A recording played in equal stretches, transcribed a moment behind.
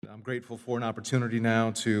I'm grateful for an opportunity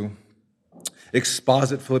now to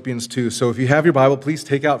exposit Philippians 2. So if you have your Bible, please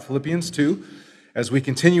take out Philippians 2 as we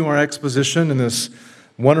continue our exposition in this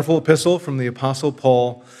wonderful epistle from the Apostle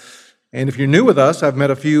Paul. And if you're new with us, I've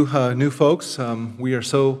met a few new folks. We are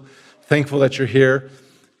so thankful that you're here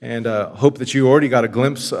and hope that you already got a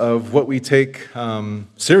glimpse of what we take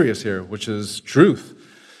serious here, which is truth.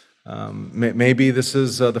 Maybe this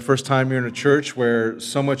is the first time you're in a church where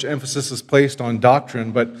so much emphasis is placed on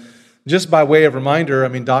doctrine, but just by way of reminder,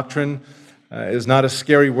 doctrine is not a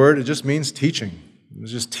scary word. It just means teaching.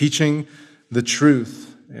 It's just teaching the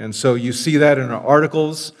truth. And so you see that in our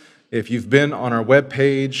articles. If you've been on our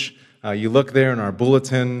webpage, you look there in our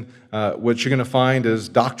bulletin, what you're going to find is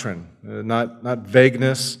doctrine, not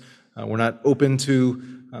vagueness. We're not open to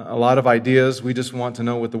a lot of ideas. We just want to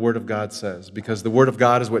know what the Word of God says, because the Word of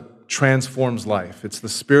God is what transforms life. It's the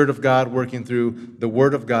Spirit of God working through the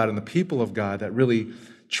Word of God and the people of God that really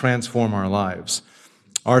transform our lives.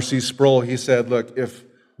 R.C. Sproul, he said, look, if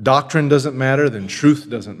doctrine doesn't matter, then truth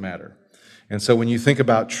doesn't matter. And so when you think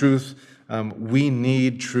about truth, we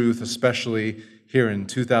need truth, especially here in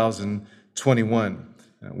 2021.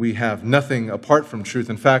 We have nothing apart from truth.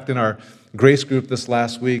 In fact, in our grace group this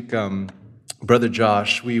last week, Brother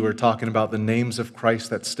Josh, we were talking about the names of Christ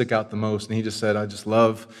that stick out the most, and he just said, I just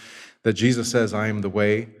love that Jesus says, I am the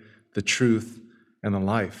way, the truth, and the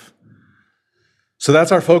life. So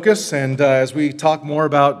that's our focus, and as we talk more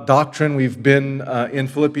about doctrine, we've been in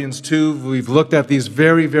Philippians 2. We've looked at these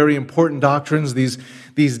very, very important doctrines, these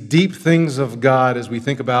deep things of God as we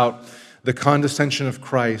think about the condescension of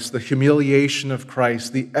Christ, the humiliation of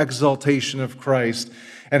Christ, the exaltation of Christ,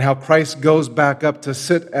 and how Christ goes back up to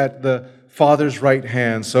sit at the Father's right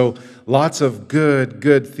hand. So lots of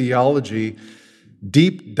good theology,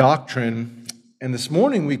 deep doctrine. And this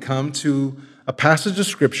morning we come to a passage of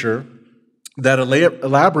Scripture that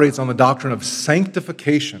elaborates on the doctrine of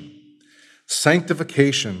sanctification.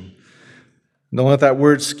 Sanctification. Don't let that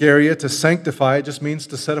word scare you. To sanctify, it just means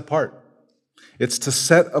to set apart. It's to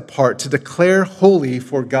set apart, to declare holy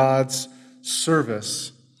for God's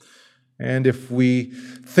service. And if we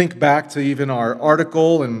think back to even our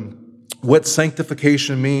article and what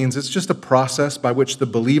sanctification means, it's just a process by which the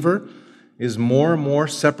believer is more and more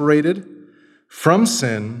separated from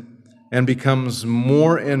sin and becomes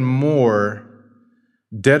more and more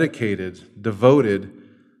dedicated, devoted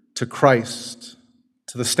to Christ,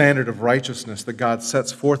 to the standard of righteousness that God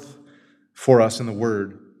sets forth for us in the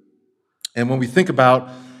Word. And when we think about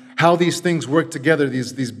how these things work together,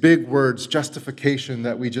 these big words, justification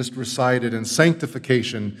that we just recited and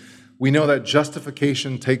sanctification, we know that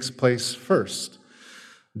justification takes place first.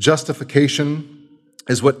 Justification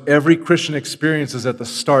is what every Christian experiences at the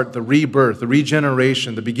start, the rebirth, the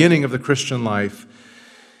regeneration, the beginning of the Christian life.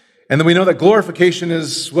 And then we know that glorification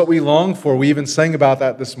is what we long for. We even sang about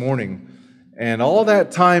that this morning. And all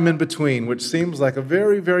that time in between, which seems like a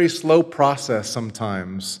very, very slow process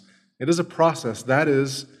sometimes, it is a process. That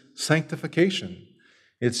is sanctification.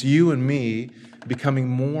 It's you and me becoming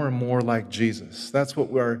more and more like Jesus. That's what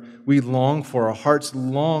we long for. Our hearts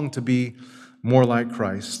long to be more like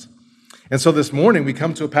Christ. And so this morning we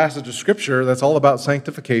come to a passage of Scripture that's all about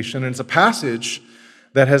sanctification, and it's a passage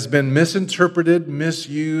that has been misinterpreted,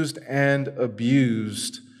 misused, and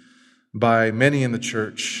abused by many in the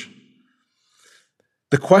church.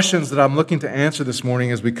 The questions that I'm looking to answer this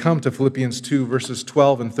morning as we come to Philippians 2, verses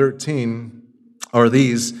 12 and 13 are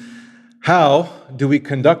these. How do we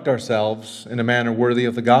conduct ourselves in a manner worthy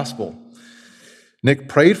of the gospel? Nick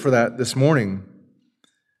prayed for that this morning.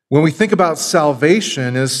 When we think about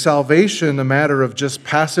salvation, is salvation a matter of just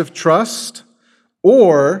passive trust,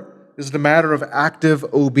 or is it a matter of active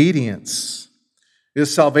obedience?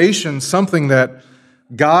 Is salvation something that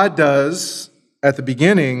God does at the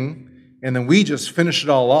beginning and then we just finish it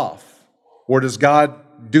all off? Or does God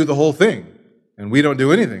do the whole thing and we don't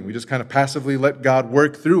do anything? We just kind of passively let God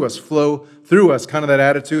work through us, flow through us, kind of that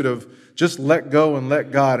attitude of just let go and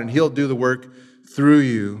let God and He'll do the work through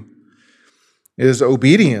you. Is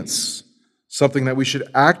obedience something that we should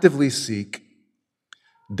actively seek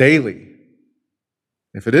daily?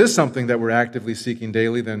 If it is something that we're actively seeking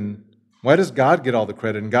daily, then why does God get all the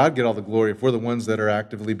credit and God get all the glory if we're the ones that are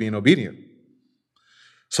actively being obedient?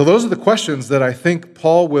 So those are the questions that I think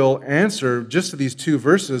Paul will answer just to these two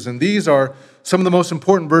verses, and these are some of the most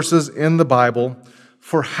important verses in the Bible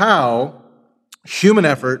for how human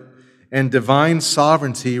effort and divine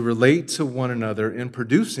sovereignty relate to one another in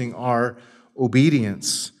producing our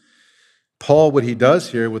obedience. Paul, what he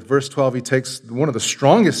does here with verse 12, he takes one of the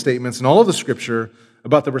strongest statements in all of the Scripture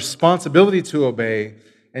about the responsibility to obey,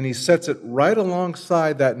 and he sets it right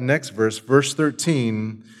alongside that next verse, verse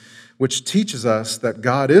 13, which teaches us that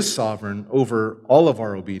God is sovereign over all of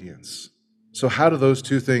our obedience. So how do those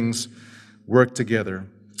two things work together?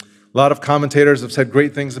 A lot of commentators have said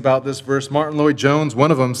great things about this verse. Martin Lloyd-Jones, one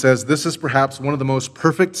of them, says this is perhaps one of the most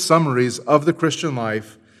perfect summaries of the Christian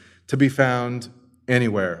life to be found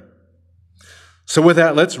anywhere. So with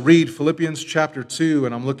that, let's read Philippians chapter 2,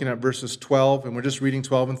 and I'm looking at verses 12, and we're just reading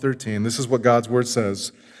 12 and 13. This is what God's word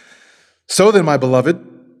says. So then, my beloved,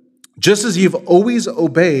 just as you've always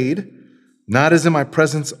obeyed, not as in my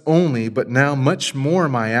presence only, but now much more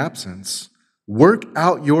in my absence, work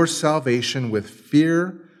out your salvation with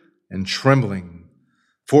fear and trembling.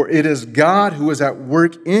 For it is God who is at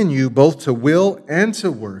work in you, both to will and to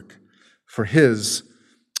work for his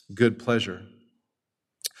good pleasure.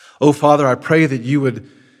 Oh, Father, I pray that you would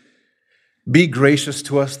be gracious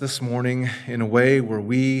to us this morning in a way where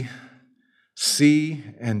we see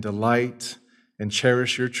and delight and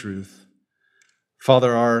cherish your truth.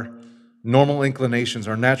 Father, our normal inclinations,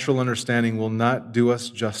 our natural understanding will not do us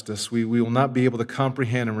justice. We will not be able to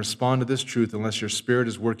comprehend and respond to this truth unless your Spirit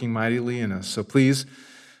is working mightily in us. So please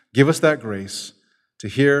give us that grace to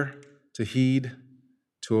hear, to heed,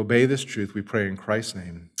 to obey this truth, we pray in Christ's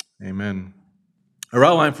name. Amen. Our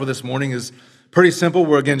outline for this morning is pretty simple.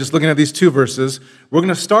 We're, again, just looking at these two verses. We're going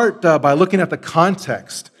to start by looking at the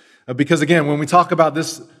context. Because, again, when we talk about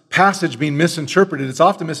this passage being misinterpreted, it's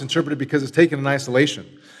often misinterpreted because it's taken in isolation.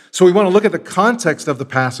 So we want to look at the context of the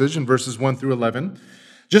passage in verses 1 through 11.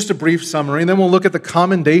 Just a brief summary. And then we'll look at the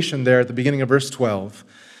commendation there at the beginning of verse 12.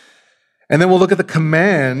 And then we'll look at the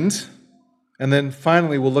command. And then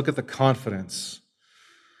finally, we'll look at the confidence.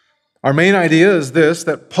 Our main idea is this,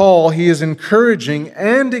 that Paul, he is encouraging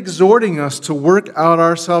and exhorting us to work out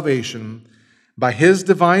our salvation by his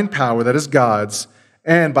divine power, that is God's,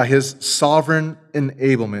 and by his sovereign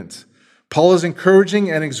enablement. Paul is encouraging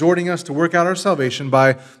and exhorting us to work out our salvation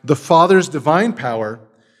by the Father's divine power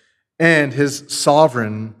and his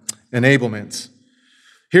sovereign enablement.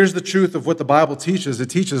 Here's the truth of what the Bible teaches. It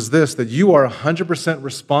teaches this, that you are 100%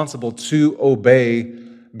 responsible to obey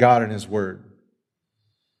God and his word.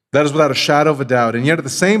 That is without a shadow of a doubt. And yet at the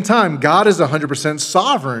same time, God is 100%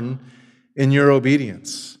 sovereign in your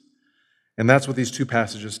obedience. And that's what these two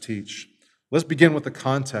passages teach. Let's begin with the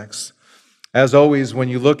context. As always, when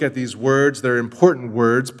you look at these words, they're important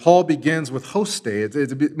words. Paul begins with hoste.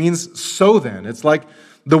 It means so then. It's like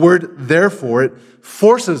the word therefore. It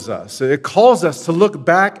forces us. It calls us to look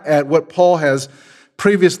back at what Paul has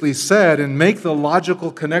previously said and make the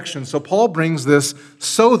logical connection. So Paul brings this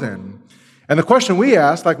so then. And the question we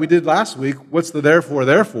asked, like we did last week, what's the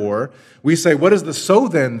therefore? We say, what is the so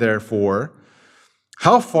then therefore?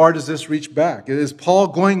 How far does this reach back? Is Paul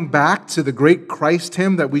going back to the great Christ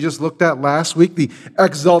hymn that we just looked at last week, the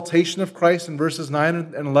exaltation of Christ in verses 9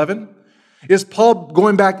 and 11? Is Paul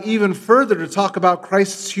going back even further to talk about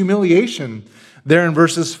Christ's humiliation there in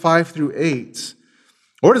verses 5 through 8?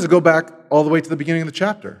 Or does it go back all the way to the beginning of the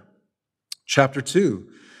chapter? Chapter 2,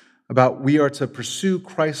 about we are to pursue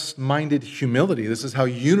Christ-minded humility. This is how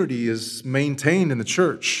unity is maintained in the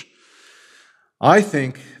church. I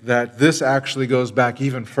think that this actually goes back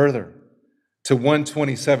even further to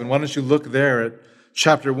 127. Why don't you look there at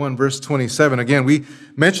chapter 1, verse 27. Again, we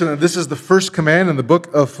mentioned that this is the first command in the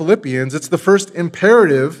book of Philippians. It's the first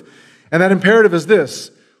imperative, and that imperative is this: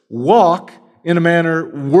 walk in a manner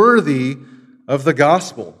worthy of the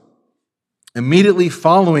gospel. Immediately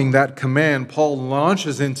following that command, Paul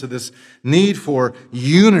launches into this need for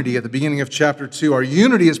unity at the beginning of chapter 2. Our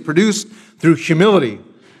unity is produced through humility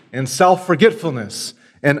and self-forgetfulness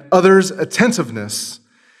and others' attentiveness.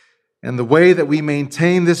 And the way that we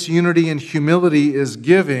maintain this unity and humility is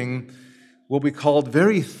giving what we called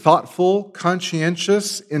very thoughtful,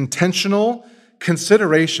 conscientious, intentional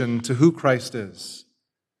consideration to who Christ is.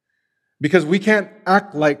 Because we can't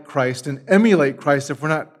act like Christ and emulate Christ if we're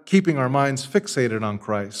not keeping our minds fixated on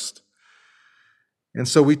Christ. And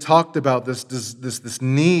so we talked about this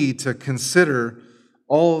need to consider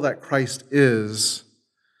all that Christ is.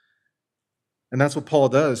 And that's what Paul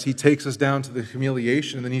does. He takes us down to the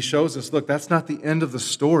humiliation, and then he shows us, look, that's not the end of the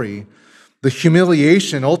story. The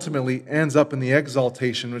humiliation ultimately ends up in the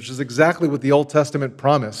exaltation, which is exactly what the Old Testament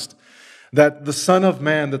promised. That the Son of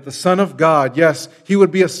Man, that the Son of God, yes, he would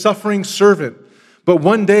be a suffering servant, but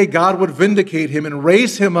one day God would vindicate him and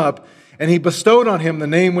raise him up, and he bestowed on him the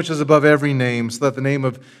name which is above every name, so that the name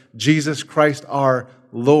of Jesus Christ our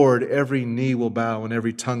Lord, every knee will bow and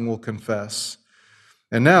every tongue will confess.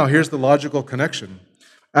 And now, here's the logical connection.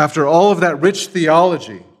 After all of that rich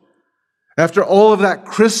theology, after all of that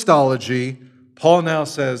Christology, Paul now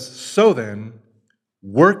says, so then,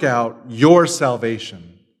 work out your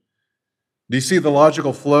salvation Do you see the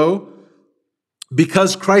logical flow?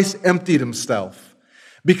 Because Christ emptied himself,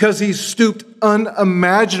 because he stooped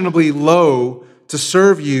unimaginably low to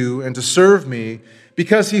serve you and to serve me,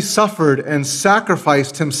 because he suffered and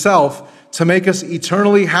sacrificed himself to make us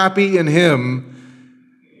eternally happy in him,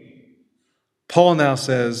 Paul now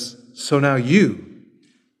says, so now you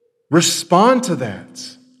respond to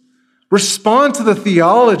that. Respond to the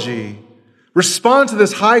theology. Respond to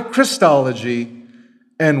this high Christology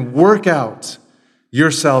and work out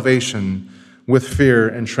your salvation with fear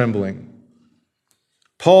and trembling.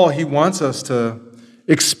 Paul, he wants us to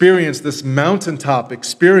experience this mountaintop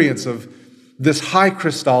experience of this high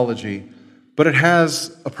Christology, but it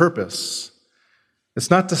has a purpose.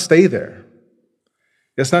 It's not to stay there.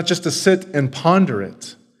 It's not just to sit and ponder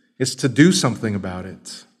it. It's to do something about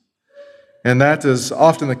it. And that is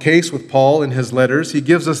often the case with Paul in his letters. He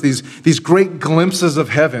gives us these great glimpses of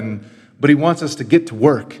heaven, but he wants us to get to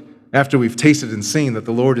work after we've tasted and seen that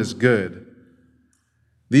the Lord is good.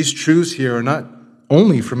 These truths here are not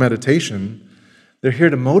only for meditation, they're here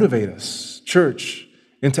to motivate us, church,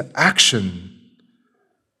 into action.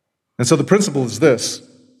 And so the principle is this: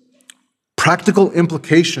 practical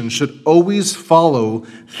implication should always follow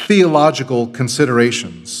theological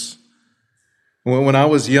considerations. When I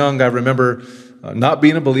was young, I remember not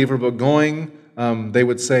being a believer, but going, they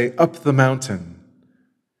would say, up the mountain.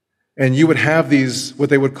 And you would have these, what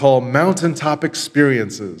they would call mountaintop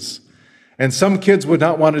experiences. And some kids would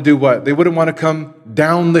not want to do what? They wouldn't want to come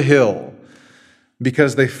down the hill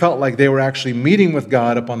because they felt like they were actually meeting with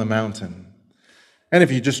God up on the mountain. And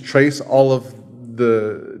if you just trace all of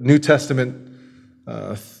the New Testament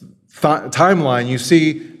timeline, you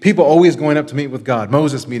see people always going up to meet with God.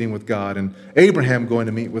 Moses meeting with God and Abraham going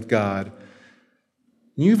to meet with God.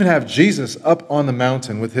 You even have Jesus up on the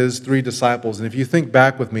mountain with his 3 disciples. And if you think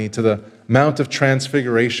back with me to the Mount of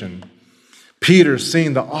Transfiguration, Peter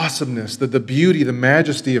seeing the awesomeness, the beauty, the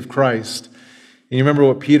majesty of Christ. And you remember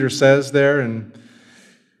what Peter says there? And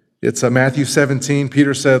it's Matthew 17.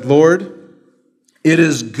 Peter said, Lord, it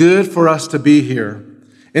is good for us to be here.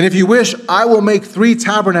 And if you wish, I will make 3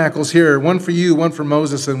 tabernacles here, one for you, one for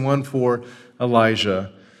Moses, and one for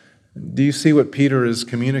Elijah. Do you see what Peter is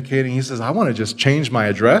communicating? He says, I want to just change my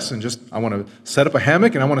address and I want to set up a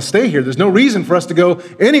hammock and I want to stay here. There's no reason for us to go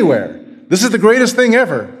anywhere. This is the greatest thing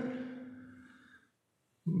ever.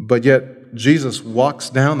 But yet, Jesus walks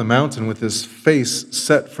down the mountain with his face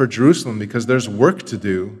set for Jerusalem because there's work to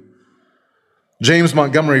do. James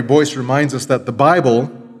Montgomery Boyce reminds us that the Bible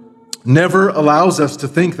never allows us to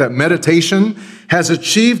think that meditation has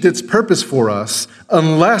achieved its purpose for us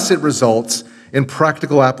unless it results in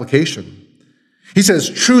practical application. He says,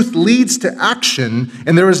 truth leads to action,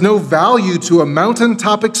 and there is no value to a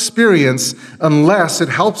mountaintop experience unless it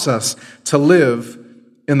helps us to live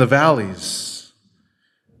in the valleys.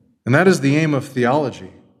 And that is the aim of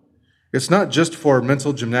theology. It's not just for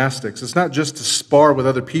mental gymnastics. It's not just to spar with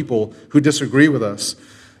other people who disagree with us.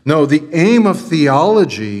 No, the aim of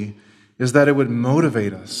theology is that it would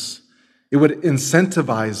motivate us. It would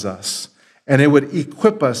incentivize us. And it would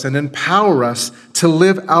equip us and empower us to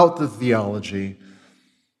live out the theology.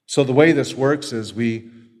 So the way this works is we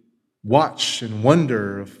watch and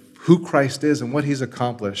wonder of who Christ is and what he's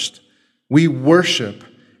accomplished. We worship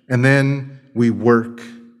and then we work.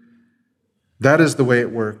 That is the way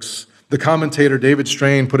it works. The commentator David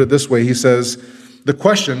Strain put it this way. He says, the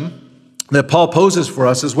question that Paul poses for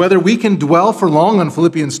us is whether we can dwell for long on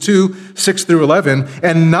Philippians 2, 6 through 11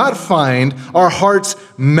 and not find our hearts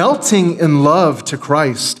melting in love to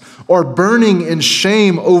Christ or burning in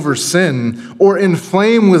shame over sin or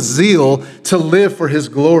inflame with zeal to live for his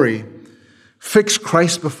glory. Fix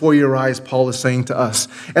Christ before your eyes, Paul is saying to us,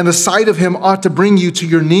 and the sight of him ought to bring you to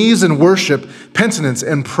your knees in worship, penitence,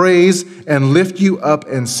 and praise, and lift you up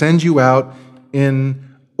and send you out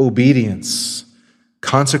in obedience,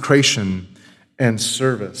 consecration, and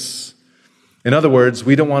service. In other words,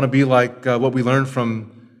 we don't want to be like what we learned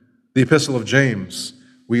from the Epistle of James.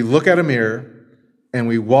 We look at a mirror and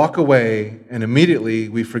we walk away and immediately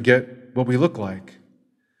we forget what we look like.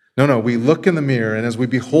 No, we look in the mirror, and as we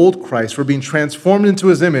behold Christ, we're being transformed into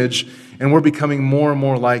his image, and we're becoming more and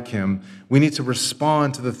more like him. We need to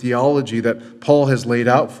respond to the theology that Paul has laid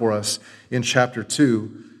out for us in chapter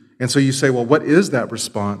 2. And so you say, well, what is that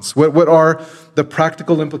response? What are the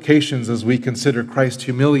practical implications as we consider Christ's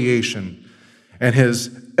humiliation and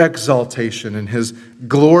his exaltation and his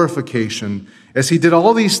glorification as he did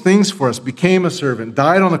all these things for us, became a servant,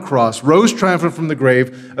 died on the cross, rose triumphant from the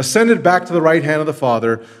grave, ascended back to the right hand of the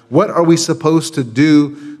Father? What are we supposed to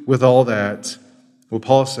do with all that? Well,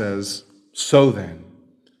 Paul says, so then.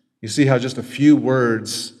 You see how just a few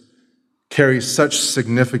words carries such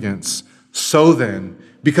significance. So then,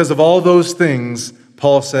 because of all those things,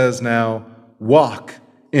 Paul says now, walk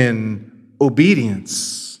in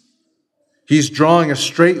obedience. He's drawing a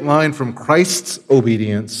straight line from Christ's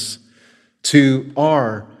obedience to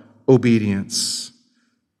our obedience.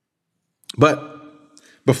 But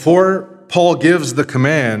before Paul gives the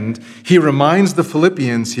command, he reminds the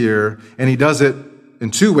Philippians here, and he does it in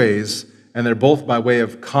two ways, and they're both by way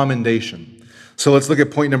of commendation. So let's look at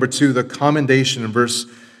point number 2, the commendation in verse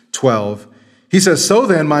 12. He says, "So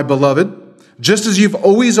then, my beloved, just as you've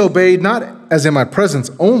always obeyed, not as in my presence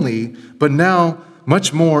only, but now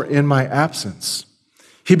much more in my absence."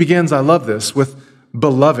 He begins, I love this, with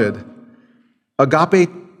beloved. Agape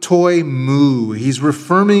toi mu. He's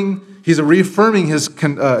reaffirming his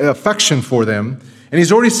affection for them. And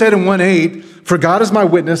he's already said in 1:8, "For God is my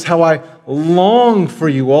witness, how I long for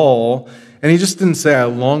you all." And he just didn't say, "I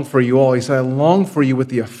long for you all." He said, "I long for you with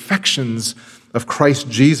the affections of Christ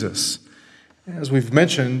Jesus." As we've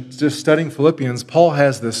mentioned, just studying Philippians, Paul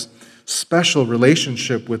has this special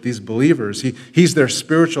relationship with these believers. He's their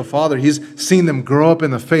spiritual father. He's seen them grow up in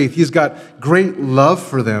the faith. He's got great love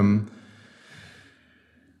for them.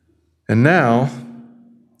 And now,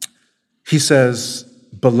 he says,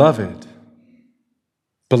 beloved.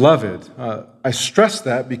 Beloved. I stress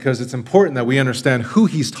that because it's important that we understand who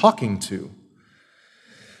he's talking to.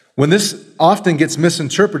 When this often gets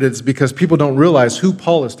misinterpreted, it's because people don't realize who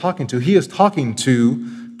Paul is talking to. He is talking to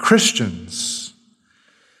Christians.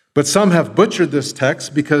 But some have butchered this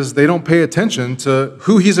text because they don't pay attention to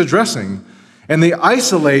who he's addressing. And they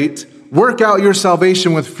isolate, work out your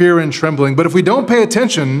salvation with fear and trembling. But if we don't pay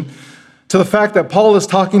attention to the fact that Paul is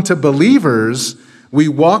talking to believers, we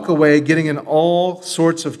walk away getting in all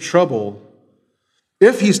sorts of trouble.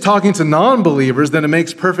 If he's talking to non-believers, then it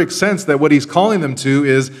makes perfect sense that what he's calling them to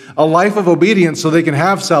is a life of obedience so they can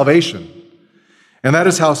have salvation. And that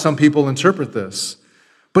is how some people interpret this.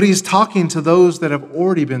 But he's talking to those that have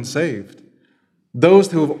already been saved, those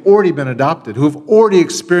who have already been adopted, who have already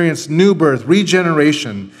experienced new birth,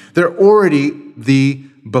 regeneration. They're already the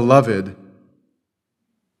beloved.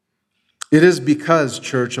 It is because,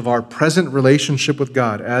 church, of our present relationship with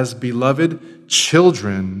God as beloved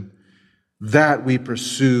children that we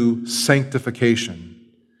pursue sanctification.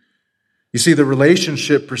 You see, the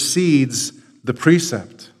relationship precedes the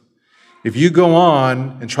precept. If you go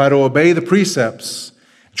on and try to obey the precepts,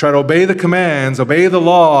 try to obey the commands, obey the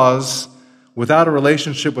laws without a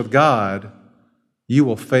relationship with God, you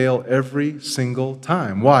will fail every single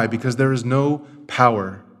time. Why? Because there is no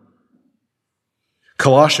power.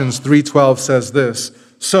 Colossians 3:12 says this,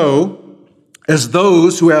 "So, as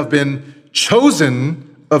those who have been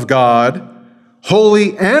chosen of God,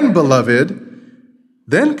 holy and beloved,"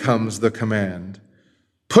 then comes the command,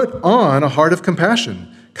 "Put on a heart of compassion,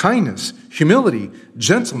 kindness, humility,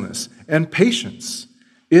 gentleness, and patience."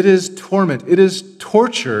 It is torment, it is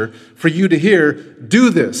torture for you to hear, do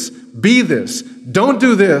this, be this, don't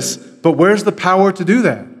do this, but where's the power to do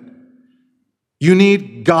that? You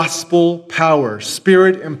need gospel power,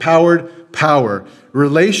 spirit-empowered power.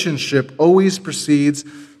 Relationship always precedes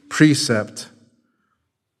precept.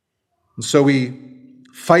 And so we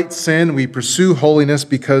fight sin, we pursue holiness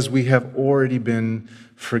because we have already been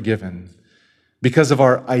forgiven, because of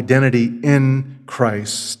our identity in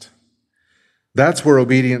Christ. That's where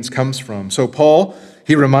obedience comes from. So Paul,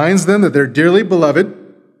 he reminds them that they're dearly beloved.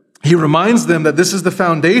 He reminds them that this is the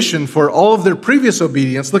foundation for all of their previous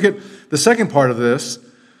obedience. Look at the second part of this.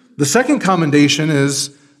 The second commendation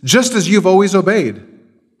is, just as you've always obeyed.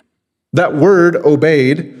 That word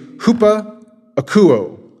obeyed, hupa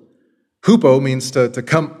akuo. Hupo means to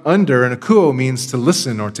come under, and akuo means to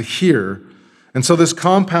listen or to hear. And so this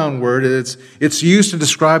compound word, it's used to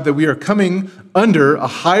describe that we are coming under a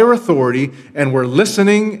higher authority, and we're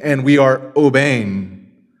listening, and we are obeying.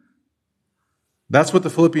 That's what the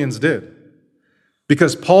Philippians did.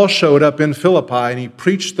 Because Paul showed up in Philippi, and he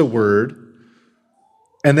preached the word,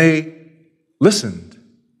 and they listened,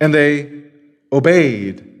 and they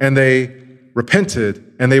obeyed, and they repented,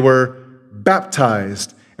 and they were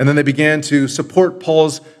baptized. And then they began to support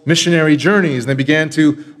Paul's missionary journeys, and they began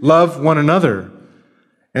to love one another.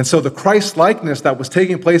 And so the Christ-likeness that was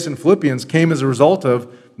taking place in Philippians came as a result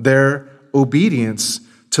of their obedience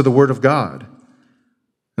to the Word of God.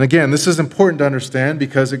 And again, this is important to understand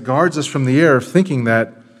because it guards us from the error of thinking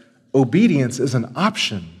that obedience is an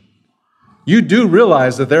option. You do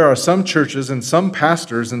realize that there are some churches and some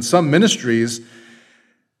pastors and some ministries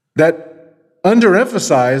that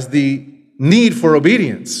underemphasize the need for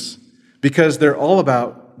obedience because they're all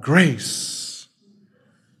about grace.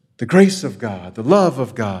 The grace of God, the love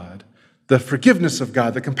of God, the forgiveness of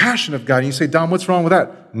God, the compassion of God. And you say, Don, what's wrong with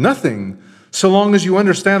that? Nothing. So long as you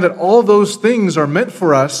understand that all those things are meant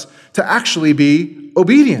for us to actually be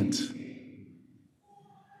obedient.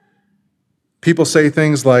 People say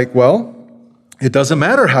things like, well, it doesn't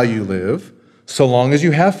matter how you live so long as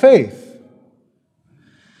you have faith.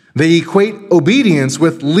 They equate obedience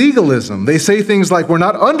with legalism. They say things like, we're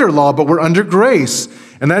not under law, but we're under grace.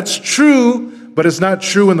 And that's true, but it's not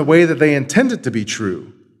true in the way that they intend it to be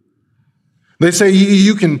true. They say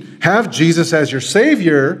you can have Jesus as your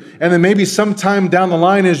Savior, and then maybe sometime down the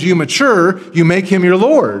line as you mature, you make him your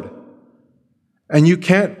Lord. And you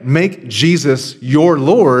can't make Jesus your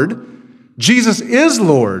Lord. Jesus is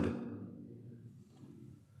Lord.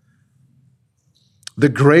 The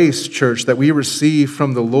grace, church, that we receive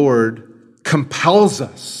from the Lord compels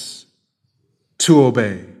us to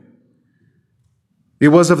obey. It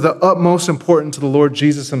was of the utmost importance to the Lord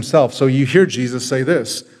Jesus himself. So you hear Jesus say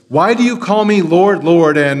this, why do you call me Lord,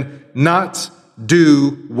 Lord, and not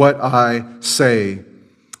do what I say?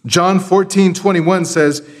 John 14:21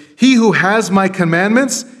 says, he who has my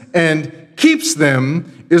commandments and keeps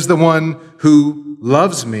them is the one who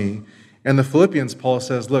loves me. And the Philippians, Paul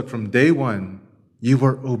says, look, from day one, you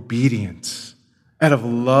were obedient out of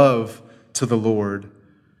love to the Lord.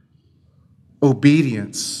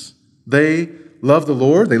 Obedience. They loved the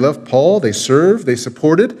Lord. They loved Paul. They served. They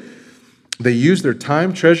supported. They used their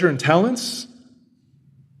time, treasure, and talents.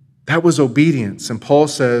 That was obedience. And Paul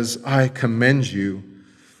says, I commend you.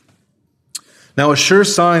 Now, a sure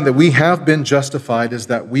sign that we have been justified is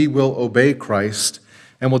that we will obey Christ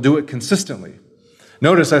and will do it consistently.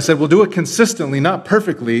 Notice I said we'll do it consistently, not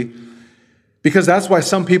perfectly, because that's why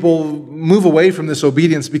some people move away from this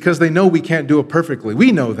obedience, because they know we can't do it perfectly.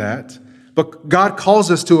 We know that. But God calls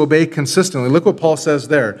us to obey consistently. Look what Paul says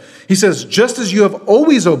there. He says, just as you have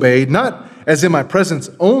always obeyed, not as in my presence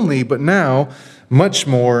only, but now much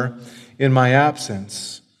more in my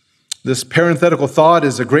absence. This parenthetical thought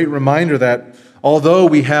is a great reminder that although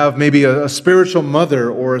we have maybe a spiritual mother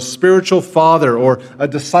or a spiritual father or a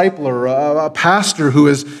disciple or a pastor who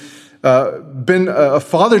has been a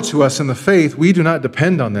father to us in the faith, we do not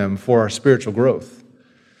depend on them for our spiritual growth.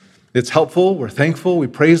 It's helpful, we're thankful, we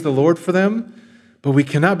praise the Lord for them, but we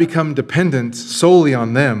cannot become dependent solely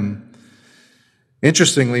on them.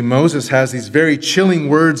 Interestingly, Moses has these very chilling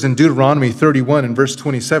words in Deuteronomy 31 and verse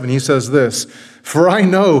 27. He says this, for I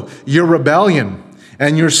know your rebellion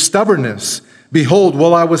and your stubbornness. Behold,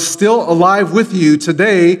 while I was still alive with you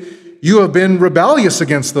today, you have been rebellious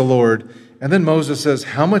against the Lord. And then Moses says,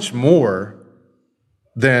 how much more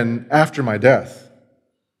than after my death?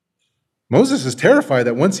 Moses is terrified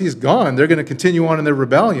that once he's gone, they're going to continue on in their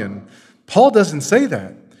rebellion. Paul doesn't say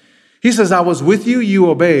that. He says, I was with you, you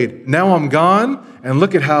obeyed. Now I'm gone, and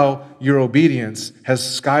look at how your obedience has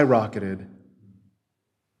skyrocketed.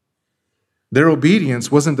 Their obedience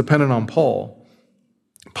wasn't dependent on Paul.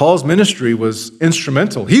 Paul's ministry was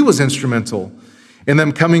instrumental. He was instrumental in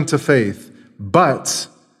them coming to faith. But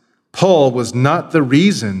Paul was not the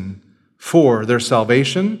reason for their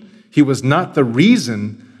salvation. He was not the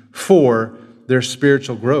reason for their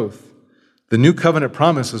spiritual growth. The new covenant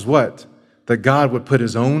promise is what? That God would put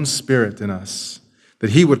his own spirit in us, that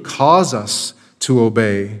he would cause us to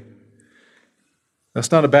obey.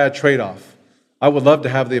 That's not a bad trade-off. I would love to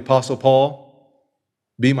have the Apostle Paul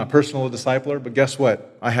be my personal discipler, but guess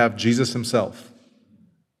what? I have Jesus himself.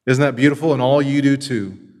 Isn't that beautiful? And all you do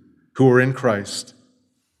too, who are in Christ.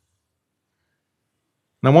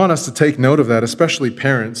 And I want us to take note of that, especially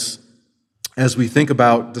parents, as we think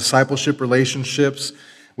about discipleship relationships.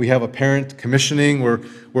 We have a parent commissioning where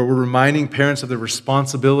we're reminding parents of their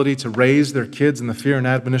responsibility to raise their kids in the fear and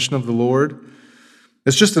admonition of the Lord.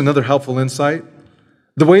 It's just another helpful insight.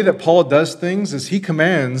 The way that Paul does things is he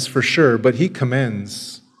commands for sure, but he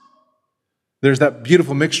commends. There's that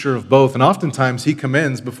beautiful mixture of both, and oftentimes he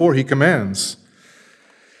commends before he commands.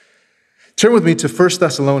 Turn with me to 1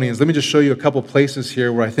 Thessalonians. Let me just show you a couple places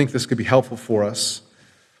here where I think this could be helpful for us.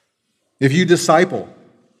 If you disciple,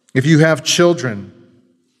 if you have children,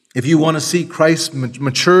 if you want to see Christ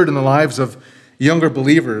matured in the lives of younger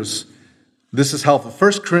believers, this is helpful.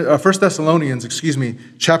 1 Thessalonians,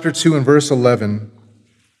 chapter 2 and verse 11.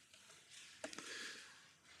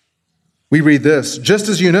 We read this, just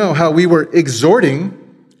as you know how we were exhorting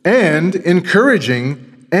and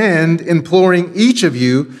encouraging and imploring each of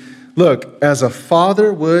you, look, as a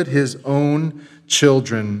father would his own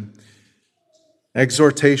children.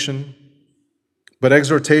 Exhortation. But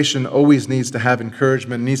exhortation always needs to have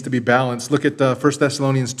encouragement, needs to be balanced. Look at 1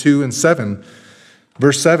 Thessalonians 2 and 7.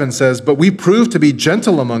 Verse 7 says, but we prove to be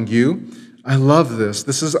gentle among you, I love this.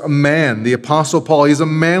 This is a man, the Apostle Paul. He's a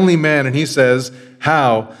manly man, and he says,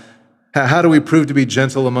 how? How do we prove to be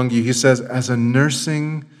gentle among you? He says, as a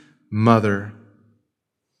nursing mother.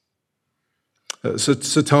 So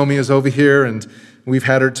Satomi is over here, and we've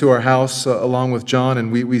had her to our house along with John,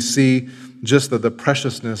 and we see just the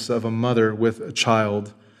preciousness of a mother with a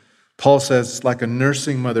child. Paul says, like a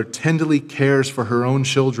nursing mother tenderly cares for her own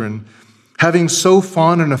children, having so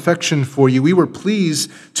fond an affection for you, we were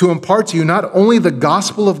pleased to impart to you not only the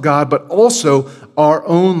gospel of God, but also our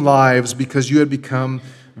own lives, because you had become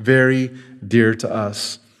very dear to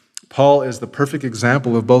us. Paul is the perfect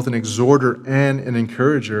example of both an exhorter and an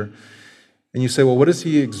encourager. And you say, well, what does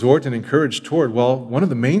he exhort and encourage toward? Well, one of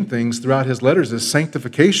the main things throughout his letters is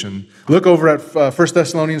sanctification. Look over at 1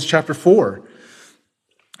 Thessalonians chapter 4.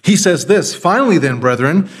 He says this, finally then,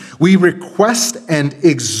 brethren, we request and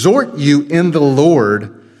exhort you in the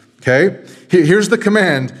Lord. Okay? Here's the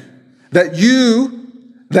command, that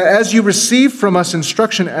as you receive from us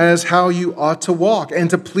instruction as how you ought to walk and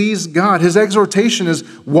to please God. His exhortation is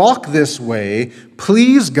walk this way,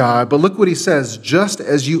 please God, but look what he says, just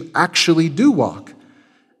as you actually do walk.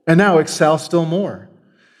 And now excel still more.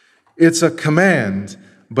 It's a command,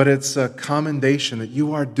 but it's a commendation that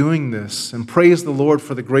you are doing this, and praise the Lord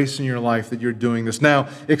for the grace in your life that you're doing this. Now,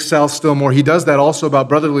 excel still more. He does that also about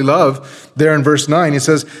brotherly love there in verse 9. He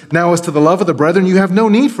says, now as to the love of the brethren, you have no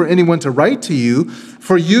need for anyone to write to you,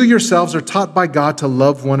 for you yourselves are taught by God to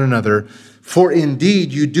love one another. For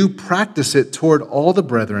indeed, you do practice it toward all the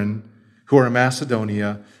brethren who are in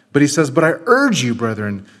Macedonia. But he says, but I urge you,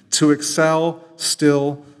 brethren, to excel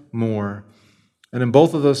still more. And in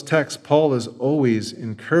both of those texts, Paul is always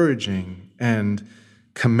encouraging and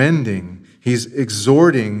commending. He's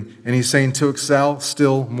exhorting, and he's saying to excel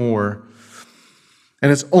still more.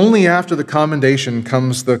 And it's only after the commendation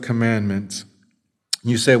comes the commandment.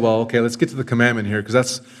 You say, well, okay, let's get to the commandment here,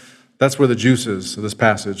 because that's where the juice is of this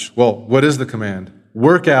passage. Well, what is the command?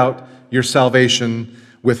 Work out your salvation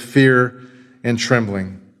with fear and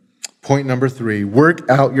trembling. Point number 3, work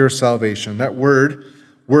out your salvation. That word,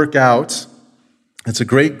 work out, it's a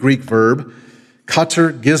great Greek verb.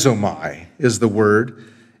 Katergizomai is the word,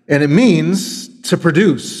 and it means to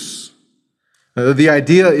produce. The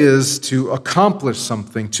idea is to accomplish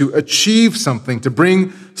something, to achieve something, to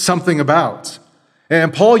bring something about.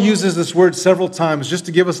 And Paul uses this word several times just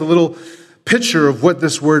to give us a little picture of what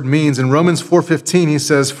this word means. In Romans 4:15, he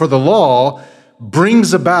says, for the law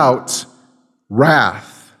brings about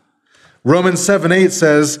wrath. Romans 7:8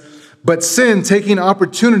 says, but sin, taking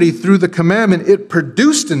opportunity through the commandment, it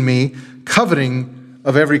produced in me coveting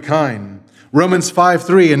of every kind. Romans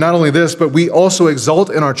 5:3, and not only this, but we also exult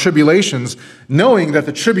in our tribulations, knowing that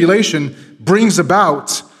the tribulation brings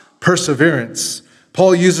about perseverance.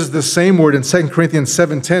 Paul uses the same word in 2 Corinthians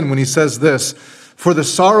 7:10 when he says this, for the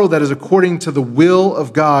sorrow that is according to the will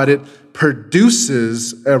of God, it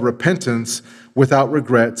produces a repentance without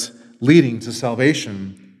regret, leading to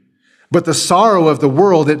salvation. But the sorrow of the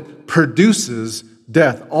world, it produces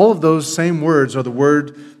death. All of those same words are the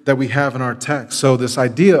word that we have in our text. So this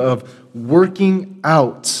idea of working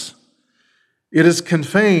out, it is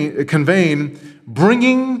conveying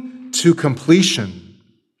bringing to completion,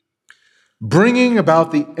 bringing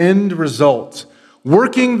about the end result,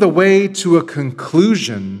 working the way to a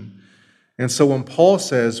conclusion. And so when Paul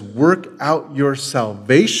says, work out your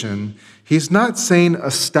salvation, he's not saying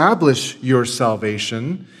establish your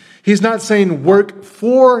salvation. He's not saying work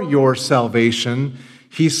for your salvation.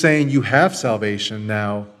 He's saying you have salvation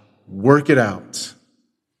now. Work it out.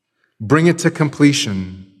 Bring it to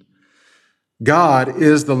completion. God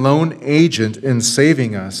is the lone agent in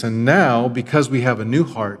saving us. And now, because we have a new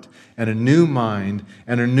heart and a new mind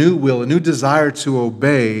and a new will, a new desire to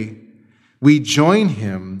obey, we join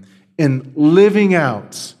him in living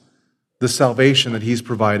out the salvation that he's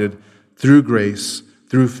provided through grace,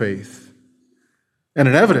 through faith. And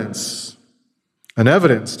an evidence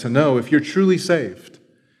to know if you're truly saved,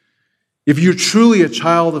 if you're truly a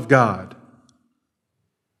child of God,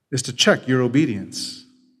 is to check your obedience.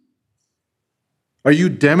 Are you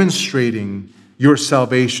demonstrating your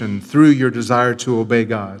salvation through your desire to obey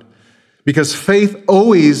God? Because faith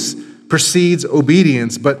always precedes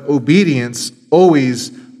obedience, but obedience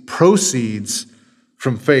always proceeds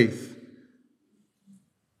from faith.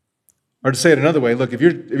 Or to say it another way, look, if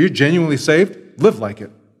you're genuinely saved, live like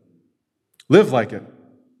it. Live like it.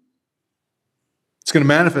 It's going to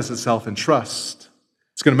manifest itself in trust.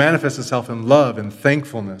 It's going to manifest itself in love and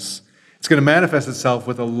thankfulness. It's going to manifest itself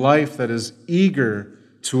with a life that is eager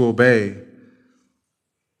to obey.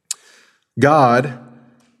 God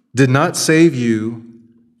did not save you,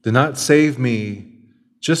 did not save me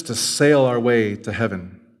just to sail our way to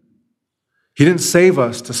heaven. He didn't save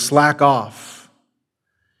us to slack off.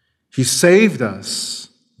 He saved us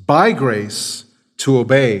by grace to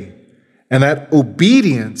obey. And that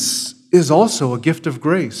obedience is also a gift of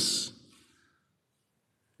grace.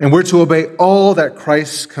 And we're to obey all that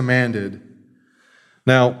Christ commanded.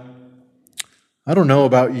 Now, I don't know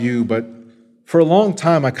about you, but for a long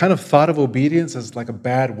time, I kind of thought of obedience as like a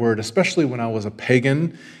bad word, especially when I was a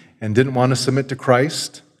pagan and didn't want to submit to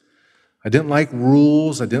Christ. I didn't like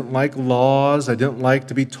rules. I didn't like laws. I didn't like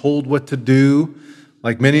to be told what to do.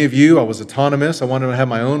 Like many of you, I was autonomous. I wanted to have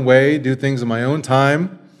my own way, do things in my own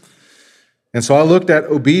time. And so I looked at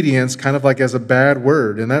obedience kind of like as a bad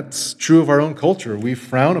word, and that's true of our own culture. We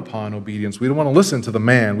frown upon obedience. We don't want to listen to the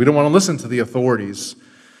man. We don't want to listen to the authorities.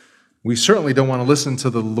 We certainly don't want to listen to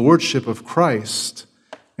the lordship of Christ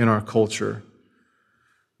in our culture.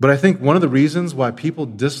 But I think one of the reasons why people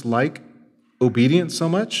dislike obedience so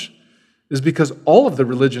much is because all of the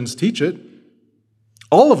religions teach it.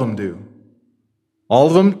 All of them do. All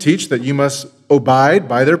of them teach that you must abide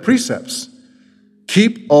by their precepts.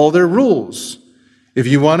 Keep all their rules. If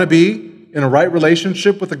you want to be in a right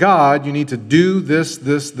relationship with a God, you need to do this,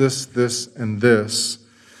 and this.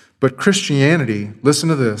 But Christianity, listen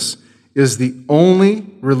to this, is the only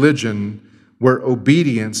religion where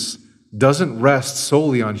obedience doesn't rest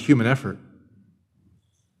solely on human effort.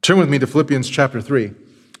 Turn with me to Philippians chapter 3,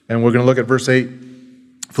 and we're going to look at verse 8.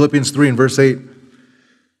 Philippians 3 and verse 8.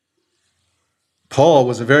 Paul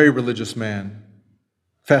was a very religious man,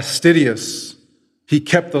 fastidious. He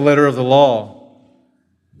kept the letter of the law.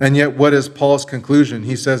 And yet, what is Paul's conclusion?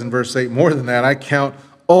 He says in verse 8, more than that, I count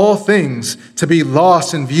all things to be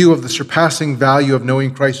lost in view of the surpassing value of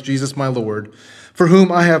knowing Christ Jesus my Lord, for whom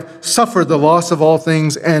I have suffered the loss of all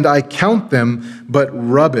things, and I count them but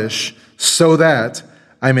rubbish, so that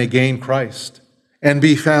I may gain Christ and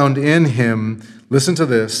be found in him, listen to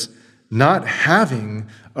this, not having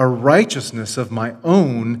a righteousness of my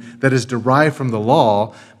own that is derived from the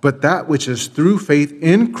law, but that which is through faith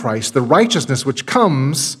in Christ, the righteousness which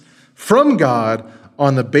comes from God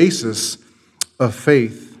on the basis of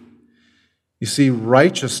faith. You see,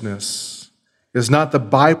 righteousness is not the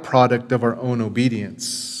byproduct of our own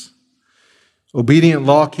obedience. Obedient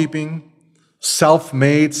law-keeping,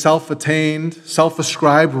 self-made, self-attained,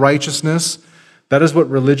 self-ascribed righteousness, that is what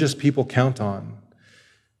religious people count on.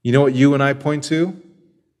 You know what you and I point to?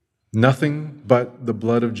 Nothing but the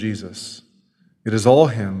blood of Jesus. It is all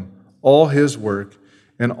him, all his work,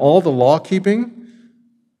 and all the law-keeping,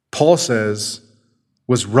 Paul says,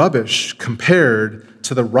 was rubbish compared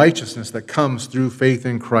to the righteousness that comes through faith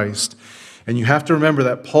in Christ. And you have to remember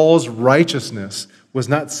that Paul's righteousness was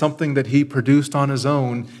not something that he produced on his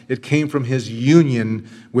own. It came from his union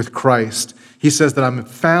with Christ. He says that I'm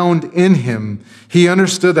found in him. He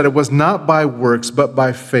understood that it was not by works, but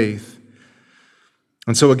by faith.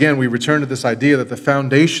 And so again, we return to this idea that the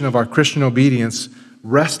foundation of our Christian obedience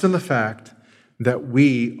rests in the fact that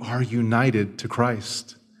we are united to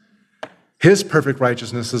Christ. His perfect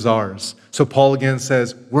righteousness is ours. So Paul again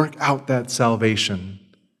says, work out that salvation.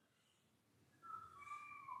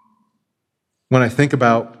 When I think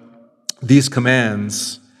about these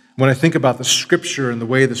commands, when I think about the Scripture and the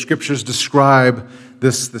way the Scriptures describe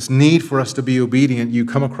this need for us to be obedient, you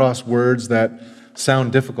come across words that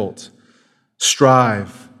sound difficult.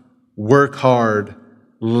 Strive, work hard,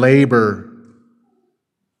 labor.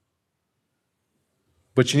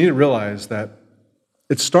 But you need to realize that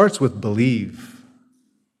it starts with believe.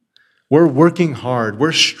 We're working hard,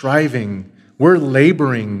 we're striving, we're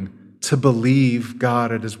laboring to believe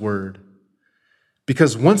God at his word.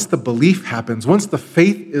 Because once the belief happens, once the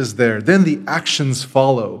faith is there, then the actions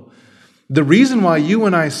follow. The reason why you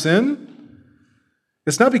and I sin,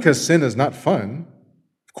 it's not because sin is not fun.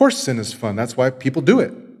 Of course sin is fun. That's why people do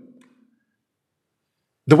it.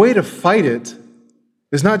 The way to fight it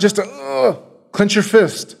is not just to clench your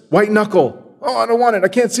fist, white knuckle. Oh, I don't want it. I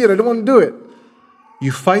can't see it. I don't want to do it.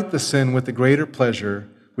 You fight the sin with the greater pleasure,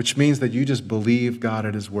 which means that you just believe God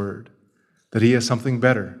at his word, that he has something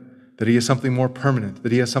better, that he has something more permanent,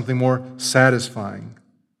 that he has something more satisfying.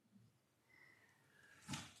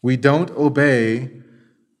 We don't obey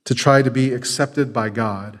to try to be accepted by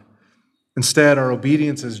God. Instead, our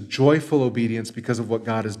obedience is joyful obedience because of what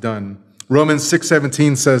God has done. Romans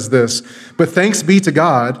 6:17 says this, but thanks be to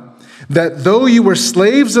God that though you were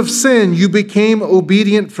slaves of sin, you became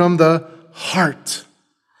obedient from the heart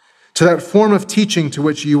to that form of teaching to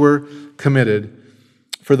which you were committed.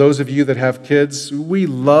 For those of you that have kids, we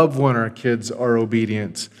love when our kids are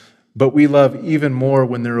obedient, but we love even more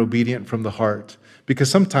when they're obedient from the heart. Because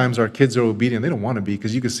sometimes our kids are obedient. They don't want to be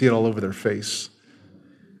because you can see it all over their face.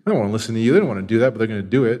 They don't want to listen to you. They don't want to do that, but they're going to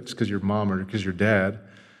do it just because your mom or because your dad.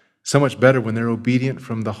 So much better when they're obedient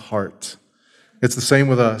from the heart. It's the same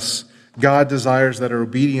with us. God desires that our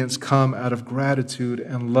obedience come out of gratitude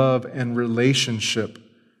and love and relationship.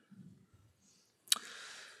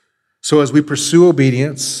 So as we pursue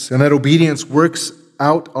obedience, and that obedience works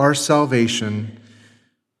out our salvation,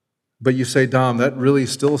 but you say, Dom, that really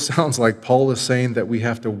still sounds like Paul is saying that we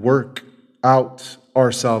have to work out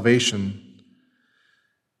our salvation.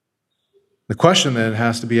 The question then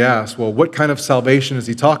has to be asked, well, what kind of salvation is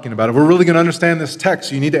he talking about? If we're really going to understand this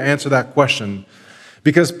text, you need to answer that question.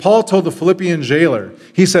 Because Paul told the Philippian jailer,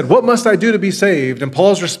 he said, what must I do to be saved? And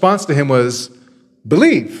Paul's response to him was,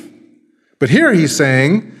 believe. But here he's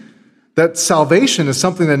saying that salvation is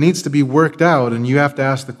something that needs to be worked out, and you have to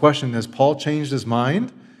ask the question, has Paul changed his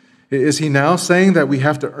mind? Is he now saying that we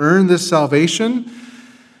have to earn this salvation?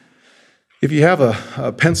 If you have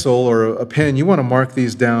a pencil or a pen, you want to mark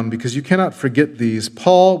these down because you cannot forget these.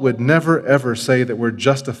 Paul would never, ever say that we're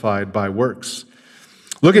justified by works.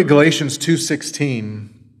 Look at Galatians 2:16.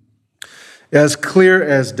 As clear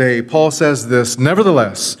as day, Paul says this,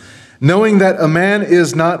 nevertheless, knowing that a man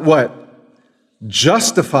is not what?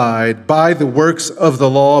 Justified by the works of the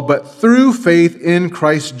law, but through faith in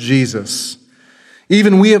Christ Jesus.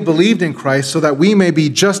 Even we have believed in Christ so that we may be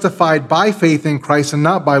justified by faith in Christ and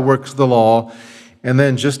not by works of the law. And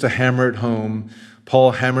then just to hammer it home,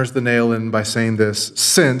 Paul hammers the nail in by saying this,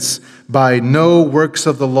 since by no works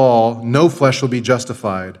of the law, no flesh will be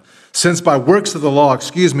justified. Since by works of the law,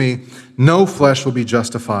 no flesh will be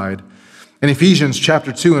justified. In Ephesians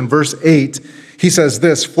chapter 2 and verse 8, he says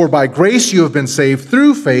this, for by grace you have been saved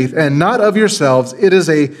through faith and not of yourselves. It is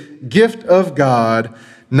a gift of God,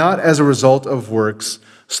 not as a result of works,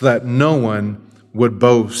 so that no one would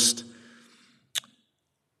boast.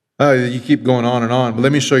 You keep going on, but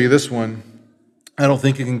let me show you this one. I don't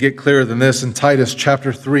think you can get clearer than this. In Titus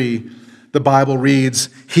chapter 3, the Bible reads,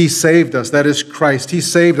 He saved us, that is Christ. He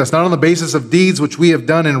saved us, not on the basis of deeds which we have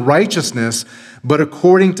done in righteousness, but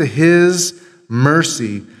according to His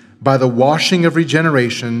mercy, by the washing of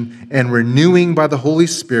regeneration and renewing by the Holy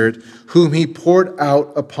Spirit, whom He poured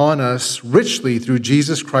out upon us richly through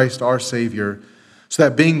Jesus Christ our Savior, so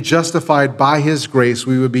that being justified by His grace,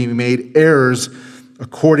 we would be made heirs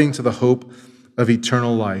according to the hope of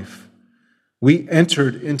eternal life. We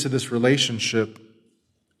entered into this relationship,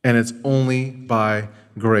 and it's only by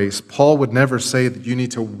grace. Paul would never say that you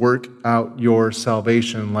need to work out your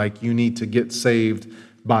salvation like you need to get saved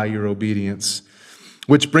by your obedience.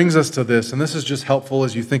 Which brings us to this, and this is just helpful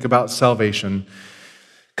as you think about salvation.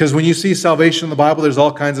 Because when you see salvation in the Bible, there's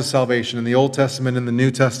all kinds of salvation in the Old Testament and the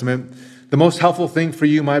New Testament. The most helpful thing for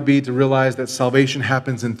you might be to realize that salvation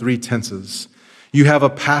happens in three tenses. You have a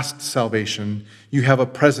past salvation, you have a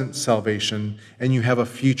present salvation, and you have a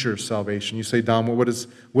future salvation. You say, Dom, what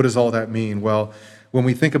does all that mean? Well, when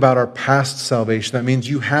we think about our past salvation, that means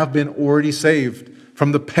you have been already saved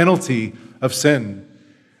from the penalty of sin.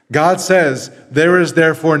 God says, there is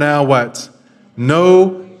therefore now what?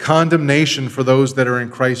 No condemnation for those that are in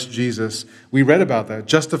Christ Jesus. We read about that.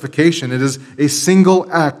 Justification, it is a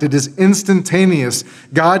single act. It is instantaneous.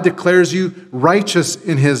 God declares you righteous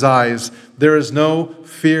in His eyes. There is no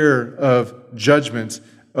fear of judgment,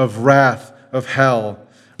 of wrath, of hell.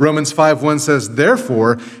 Romans 5:1 says,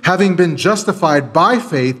 therefore, having been justified by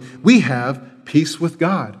faith, we have peace with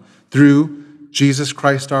God through Jesus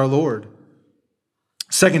Christ our Lord.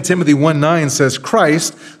 2 Timothy 1:9 says,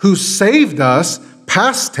 Christ, who saved us,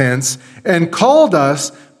 past tense, and called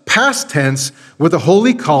us, past tense, with a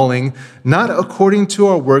holy calling, not according to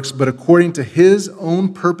our works, but according to His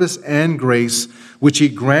own purpose and grace, which He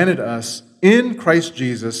granted us in Christ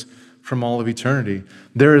Jesus from all of eternity.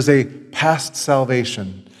 There is a past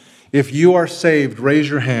salvation. If you are saved, raise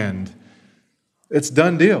your hand. It's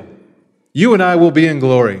done deal. You and I will be in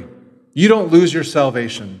glory. You don't lose your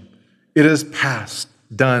salvation. It is past,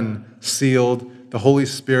 done, sealed. The Holy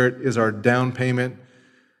Spirit is our down payment.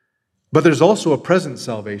 But there's also a present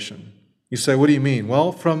salvation. You say, what do you mean?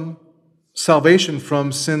 Well, from salvation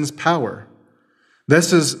from sin's power.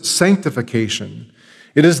 This is sanctification.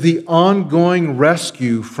 It is the ongoing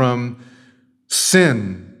rescue from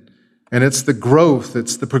sin. And it's the growth,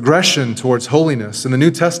 it's the progression towards holiness. In the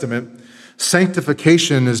New Testament,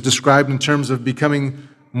 sanctification is described in terms of becoming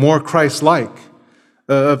more Christ-like,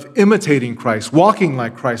 of imitating Christ, walking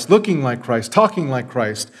like Christ, looking like Christ, talking like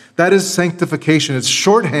Christ. That is sanctification. It's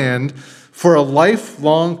shorthand for a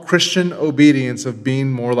lifelong Christian obedience of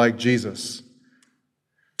being more like Jesus.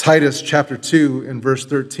 Titus chapter 2 and verse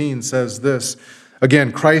 13 says this.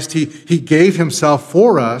 Again, Christ, He gave Himself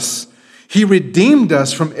for us. He redeemed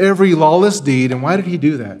us from every lawless deed. And why did he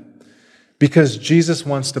do that? Because Jesus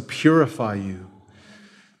wants to purify you.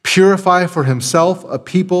 Purify for himself a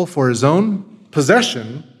people for his own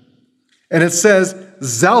possession. And it says,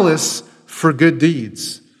 zealous for good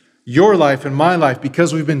deeds. Your life and my life,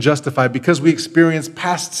 because we've been justified, because we experience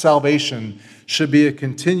past salvation, should be a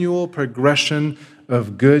continual progression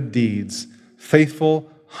of good deeds. Faithful,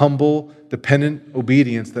 humble, dependent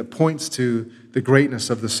obedience that points to the greatness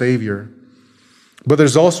of the Savior. But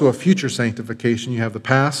there's also a future sanctification. You have the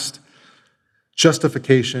past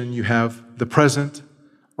justification, you have the present,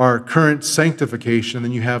 our current sanctification, and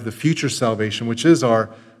then you have the future salvation, which is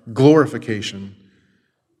our glorification.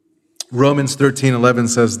 Romans 13:11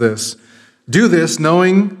 says this, do this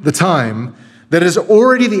knowing the time, that it is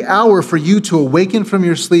already the hour for you to awaken from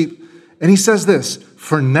your sleep. And he says this,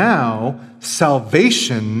 for now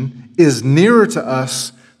salvation is nearer to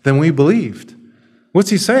us than we believed.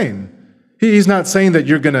 What's he saying? He's not saying that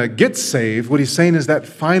you're going to get saved. What he's saying is that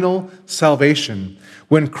final salvation,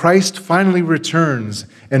 when Christ finally returns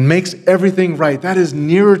and makes everything right, that is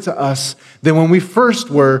nearer to us than when we first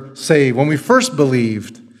were saved, when we first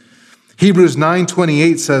believed. Hebrews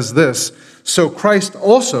 9:28 says this, so Christ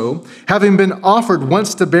also, having been offered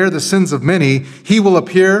once to bear the sins of many, he will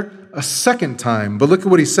appear a second time. But look at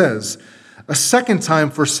what he says, a second time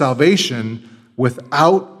for salvation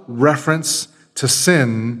without reference to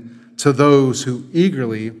sin, to those who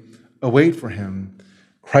eagerly await for him.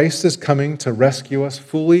 Christ is coming to rescue us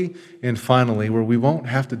fully and finally, where we won't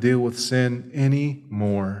have to deal with sin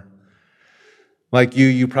anymore. Like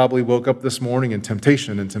you probably woke up this morning in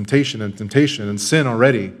temptation and temptation and temptation and sin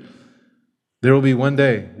already. There will be one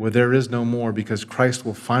day where there is no more because Christ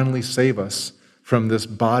will finally save us from this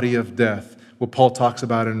body of death. What Paul talks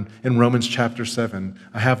about in Romans chapter 7.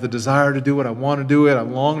 I have the desire to do it, I want to do it, I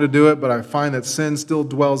long to do it, but I find that sin still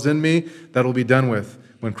dwells in me. That'll be done with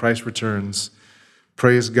when Christ returns.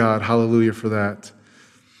 Praise God, hallelujah for that.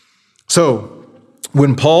 So,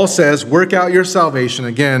 when Paul says, work out your salvation,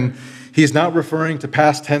 again, he's not referring to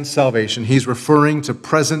past tense salvation, he's referring to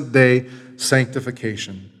present day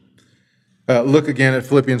sanctification. Look again at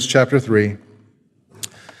Philippians chapter 3.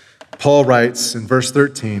 Paul writes in verse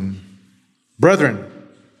 13, brethren,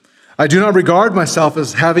 I do not regard myself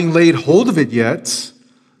as having laid hold of it yet.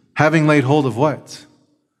 Having laid hold of what?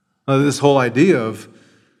 This whole idea of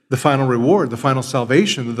the final reward, the final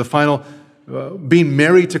salvation, the final being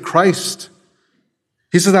married to Christ.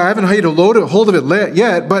 He says, I haven't laid hold of it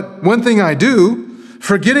yet, but one thing I do,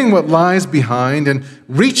 forgetting what lies behind and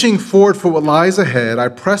reaching forward for what lies ahead, I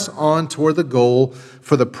press on toward the goal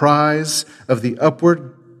for the prize of the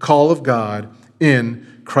upward call of God in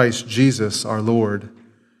Christ Jesus our Lord.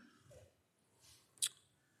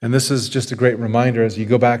 And this is just a great reminder as you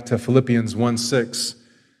go back to Philippians 1:6.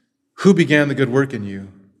 Who began the good work in you?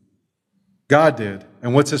 God did.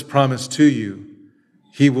 And what's his promise to you?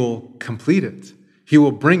 He will complete it. He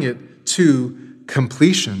will bring it to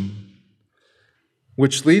completion.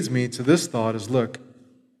 Which leads me to this thought is, look,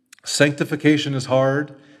 sanctification is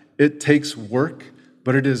hard. It takes work,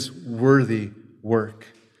 but it is worthy work.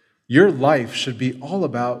 Your life should be all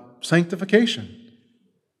about sanctification.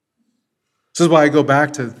 This is why I go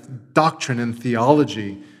back to doctrine and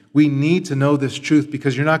theology. We need to know this truth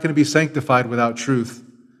because you're not going to be sanctified without truth.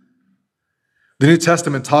 The New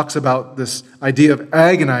Testament talks about this idea of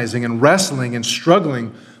agonizing and wrestling and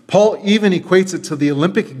struggling. Paul even equates it to the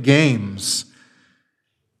Olympic Games.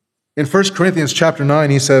 In 1 Corinthians chapter 9,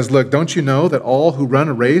 he says, look, don't you know that all who run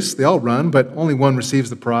a race, they all run, but only one receives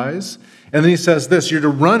the prize? And then he says this, you're to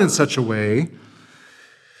run in such a way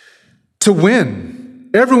to win.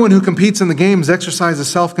 Everyone who competes in the games exercises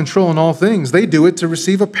self-control in all things. They do it to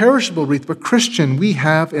receive a perishable wreath. But Christian, we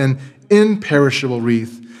have an imperishable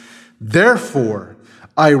wreath. Therefore,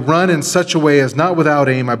 I run in such a way as not without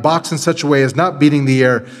aim. I box in such a way as not beating the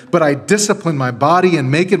air. But I discipline my body and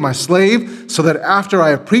make it my slave so that after I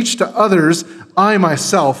have preached to others, I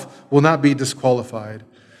myself will not be disqualified.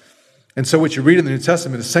 And so what you read in the New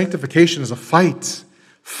Testament is sanctification is a fight.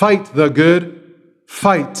 Fight the good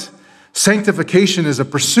fight. Sanctification is a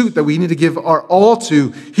pursuit that we need to give our all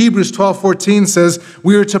to. Hebrews 12:14 says,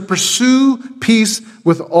 we are to pursue peace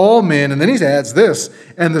with all men. And then he adds this,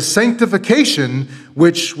 and the sanctification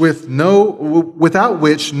without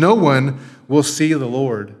which no one will see the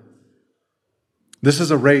Lord. This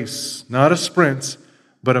is a race, not a sprint,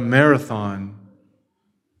 but a marathon.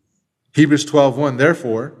 Hebrews 12:1,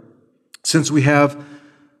 therefore, since we have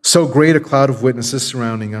so great a cloud of witnesses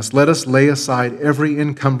surrounding us, let us lay aside every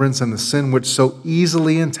encumbrance and the sin which so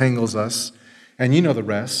easily entangles us, and you know the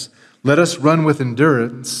rest. Let us run with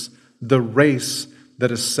endurance the race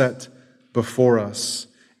that is set before us.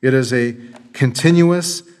 It is a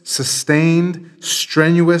continuous, sustained,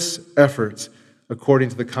 strenuous effort, according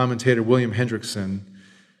to the commentator William Hendrickson.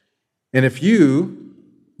 And if you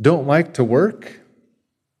don't like to work,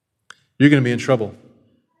 you're going to be in trouble.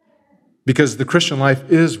 Because the Christian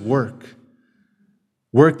life is work.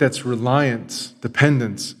 Work that's reliant,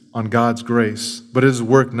 dependent on God's grace, but it is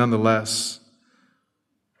work nonetheless.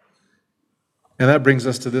 And that brings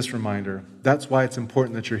us to this reminder. That's why it's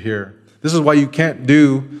important that you're here. This is why you can't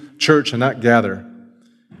do church and not gather.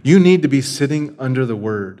 You need to be sitting under the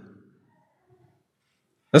Word.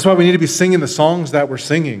 That's why we need to be singing the songs that we're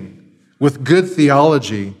singing with good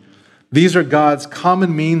theology. These are God's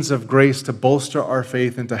common means of grace to bolster our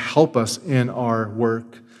faith and to help us in our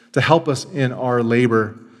work, to help us in our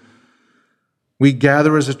labor. We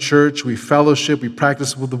gather as a church, we fellowship, we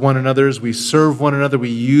practice with one another, we serve one another, we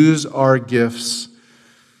use our gifts.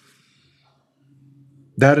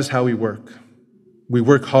 That is how we work. We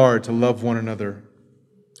work hard to love one another.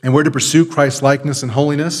 And we're to pursue Christ's likeness and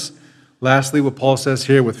holiness. Lastly, what Paul says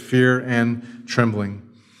here, with fear and trembling.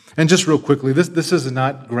 And just real quickly, this is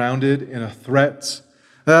not grounded in a threat.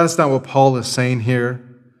 That's not what Paul is saying here.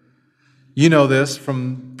 You know this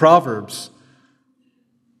from Proverbs.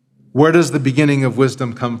 Where does the beginning of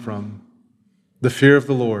wisdom come from? The fear of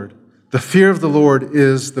the Lord. The fear of the Lord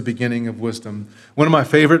is the beginning of wisdom. One of my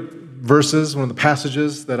favorite verses, one of the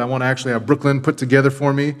passages that I want to actually have Brooklyn put together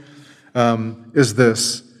for me is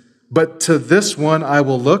this. But to this one I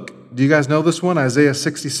will look. Do you guys know this one? Isaiah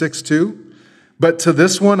 66:2. But to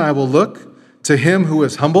this one I will look, to him who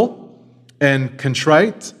is humble and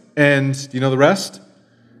contrite, and do you know the rest?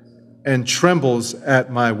 And trembles at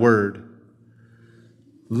my word.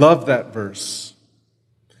 Love that verse.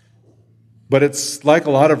 But it's like a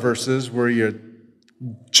lot of verses where you're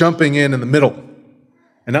jumping in the middle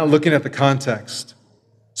and not looking at the context.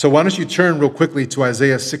 So why don't you turn real quickly to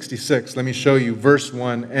Isaiah 66. Let me show you verse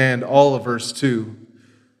 1 and all of verse 2.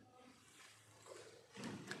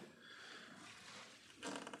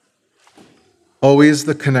 Always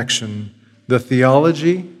the connection, the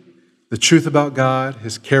theology, the truth about God,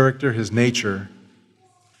 His character, His nature,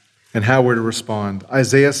 and how we're to respond.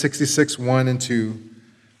 Isaiah 66, 1 and 2.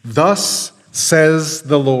 Thus says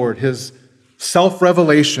the Lord, His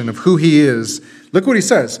self-revelation of who He is. Look what He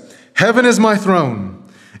says. Heaven is my throne,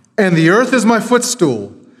 and the earth is my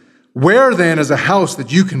footstool. Where then is a house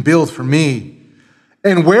that you can build for me?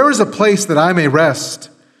 And where is a place that I may rest?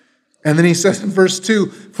 And then He says in verse 2,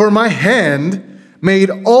 for my hand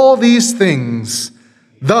made all these things.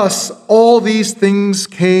 Thus all these things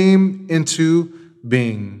came into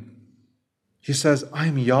being. He says,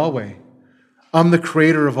 I'm Yahweh. I'm the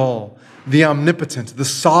creator of all, the omnipotent, the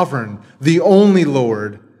sovereign, the only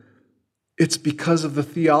Lord. It's because of the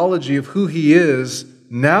theology of who He is.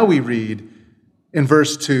 Now we read in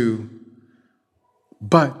verse 2,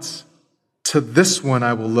 but to this one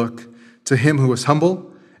I will look, to him who is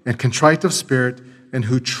humble and contrite of spirit and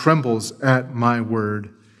who trembles at my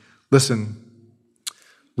word. Listen,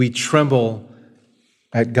 we tremble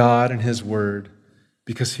at God and His word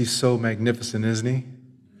because He's so magnificent, isn't He?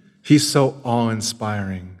 He's so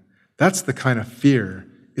awe-inspiring. That's the kind of fear.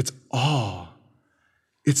 It's awe.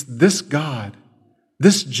 It's this God,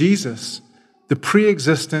 this Jesus, the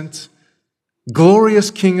pre-existent,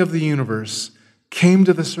 glorious King of the universe, came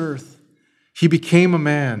to this earth. He became a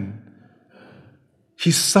man.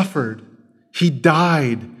 He suffered. He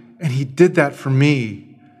died, and He did that for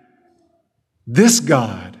me. This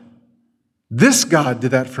God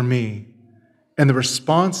did that for me. And the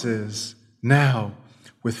response is now,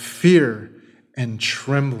 with fear and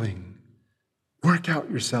trembling, work out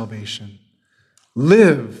your salvation.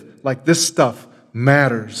 Live like this stuff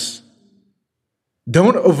matters.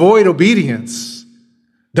 Don't avoid obedience.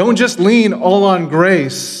 Don't just lean all on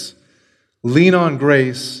grace. Lean on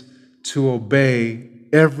grace to obey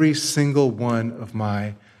every single one of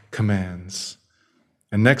my commands.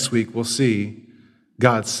 And next week we'll see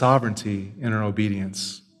God's sovereignty in our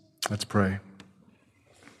obedience. Let's pray.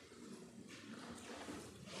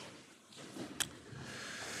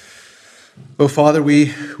 Oh, Father,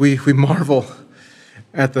 we marvel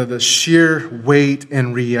at the sheer weight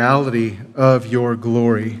and reality of your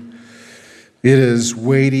glory. It is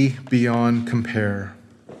weighty beyond compare.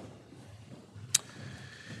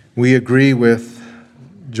 We agree with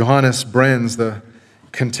Johannes Brenz, the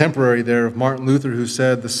contemporary there of Martin Luther, who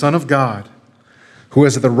said, the Son of God, who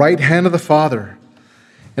is at the right hand of the Father,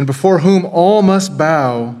 and before whom all must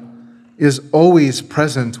bow, is always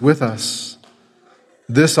present with us.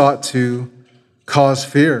 This ought to cause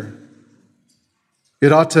fear. We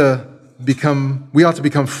ought to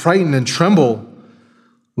become frightened and tremble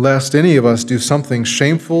lest any of us do something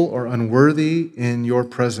shameful or unworthy in your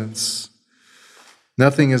presence.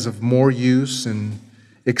 Nothing is of more use in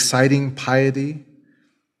exciting piety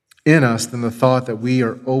in us than the thought that we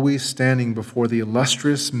are always standing before the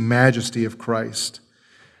illustrious majesty of Christ,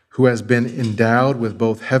 who has been endowed with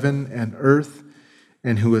both heaven and earth,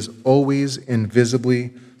 and who is always invisibly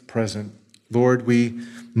present. Lord, we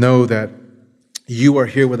know that you are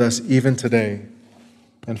here with us even today.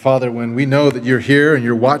 And Father, when we know that you're here and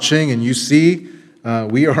you're watching and you see,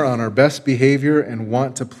 we are on our best behavior and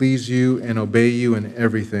want to please you and obey you in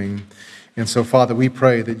everything. And so, Father, we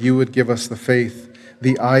pray that you would give us the faith,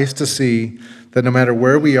 the eyes to see that no matter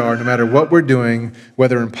where we are, no matter what we're doing,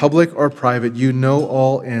 whether in public or private, you know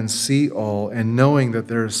all and see all. And knowing that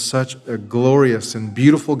there is such a glorious and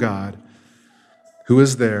beautiful God who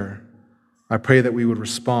is there, I pray that we would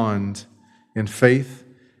respond in faith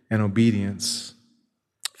and obedience.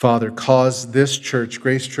 Father, cause this church,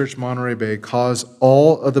 Grace Church Monterey Bay, cause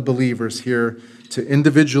all of the believers here to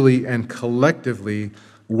individually and collectively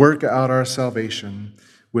work out our salvation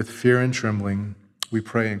with fear and trembling. We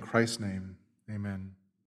pray in Christ's name. Amen.